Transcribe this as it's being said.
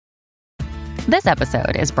This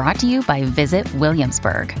episode is brought to you by Visit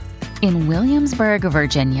Williamsburg. In Williamsburg,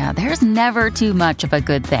 Virginia, there's never too much of a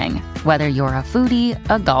good thing. Whether you're a foodie,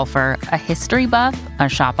 a golfer, a history buff, a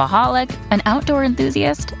shopaholic, an outdoor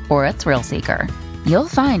enthusiast, or a thrill seeker, you'll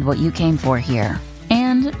find what you came for here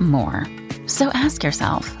and more. So ask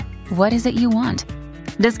yourself, what is it you want?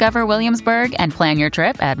 Discover Williamsburg and plan your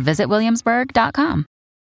trip at visitwilliamsburg.com.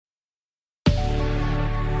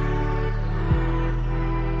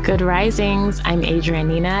 Good risings. I'm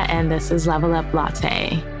Adrianina, and this is Level Up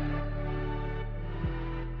Latte.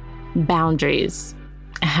 Boundaries.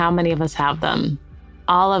 How many of us have them?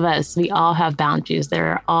 All of us, we all have boundaries. There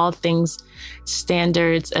are all things,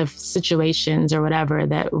 standards of situations or whatever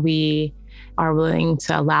that we are willing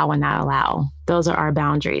to allow and not allow. Those are our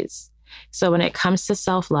boundaries. So when it comes to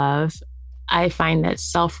self-love, I find that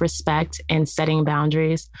self-respect and setting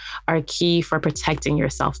boundaries are key for protecting your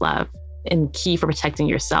self-love and key for protecting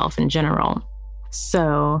yourself in general.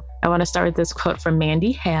 So I want to start with this quote from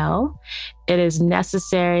Mandy Hale. It is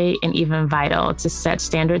necessary and even vital to set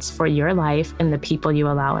standards for your life and the people you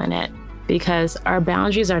allow in it, because our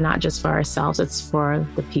boundaries are not just for ourselves, it's for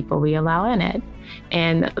the people we allow in it.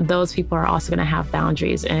 And those people are also going to have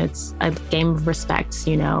boundaries. And it's a game of respect,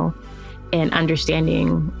 and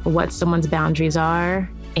understanding what someone's boundaries are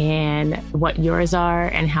and what yours are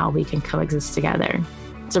and how we can coexist together.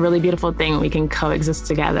 It's a really beautiful thing. We can coexist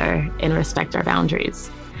together and respect our boundaries.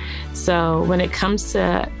 So when it comes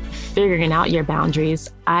to figuring out your boundaries,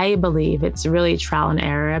 I believe it's really trial and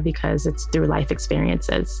error because it's through life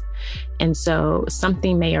experiences. And so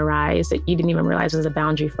something may arise that you didn't even realize was a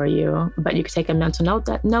boundary for you, but you could take a mental note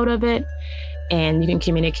of it, and you can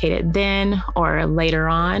communicate it then or later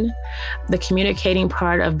on. The communicating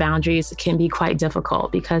part of boundaries can be quite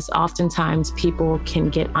difficult because oftentimes people can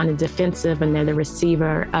get on the defensive and they're the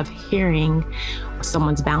receiver of hearing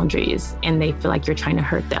someone's boundaries and they feel like you're trying to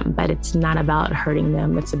hurt them, but it's not about hurting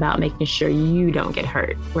them. It's about making sure you don't get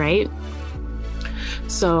hurt, right?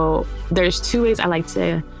 So there's two ways I like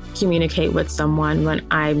to communicate with someone when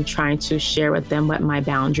I'm trying to share with them what my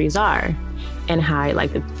boundaries are and how I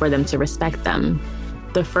like for them to respect them.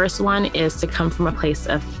 The first one is to come from a place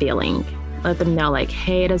of feeling. Let them know like,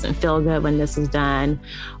 hey, it doesn't feel good when this is done,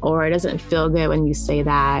 or it doesn't feel good when you say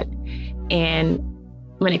that. And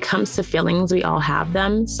when it comes to feelings, we all have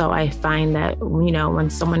them. So I find that, when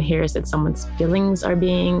someone hears that someone's feelings are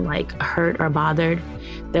being like hurt or bothered,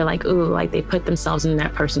 they're like, ooh, like they put themselves in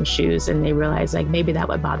that person's shoes and they realize like maybe that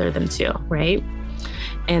would bother them too, right?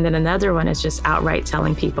 And then another one is just outright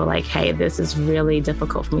telling people like, hey, this is really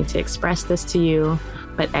difficult for me to express this to you,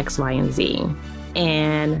 but X, Y, and Z.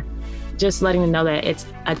 And just letting them know that it's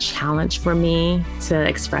a challenge for me to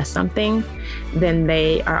express something, then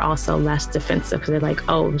they are also less defensive because they're like,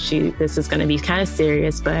 oh, this is going to be kind of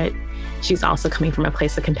serious, but she's also coming from a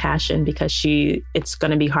place of compassion because it's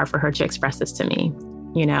going to be hard for her to express this to me.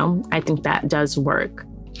 I think that does work.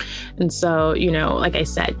 And so, like I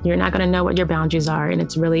said, you're not going to know what your boundaries are. And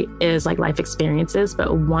it really is like life experiences.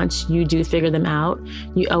 But once you do figure them out,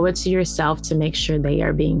 you owe it to yourself to make sure they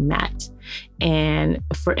are being met. And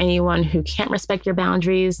for anyone who can't respect your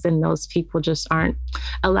boundaries, then those people just aren't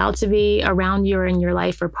allowed to be around you or in your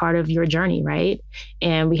life or part of your journey, right?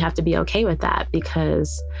 And we have to be okay with that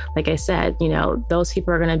because, like I said, those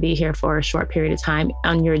people are going to be here for a short period of time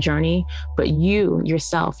on your journey, but you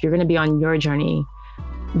yourself, you're going to be on your journey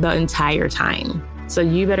the entire time. So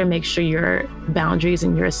you better make sure your boundaries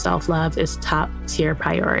and your self-love is top tier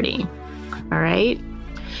priority. All right.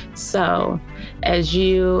 So as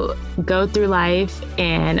you go through life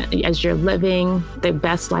and as you're living the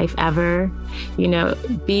best life ever,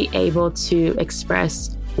 be able to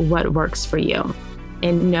express what works for you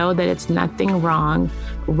and know that it's nothing wrong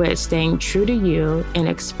with staying true to you and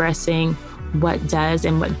expressing what does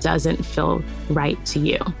and what doesn't feel right to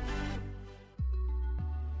you.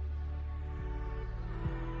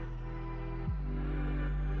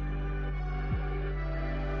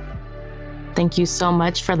 Thank you so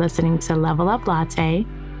much for listening to Level Up Latte.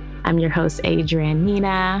 I'm your host,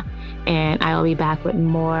 Adrianina, and I will be back with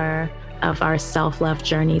more of our self-love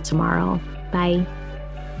journey tomorrow. Bye.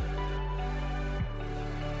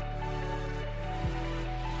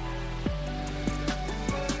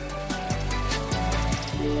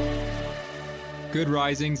 Good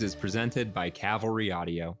Risings is presented by Cavalry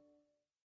Audio.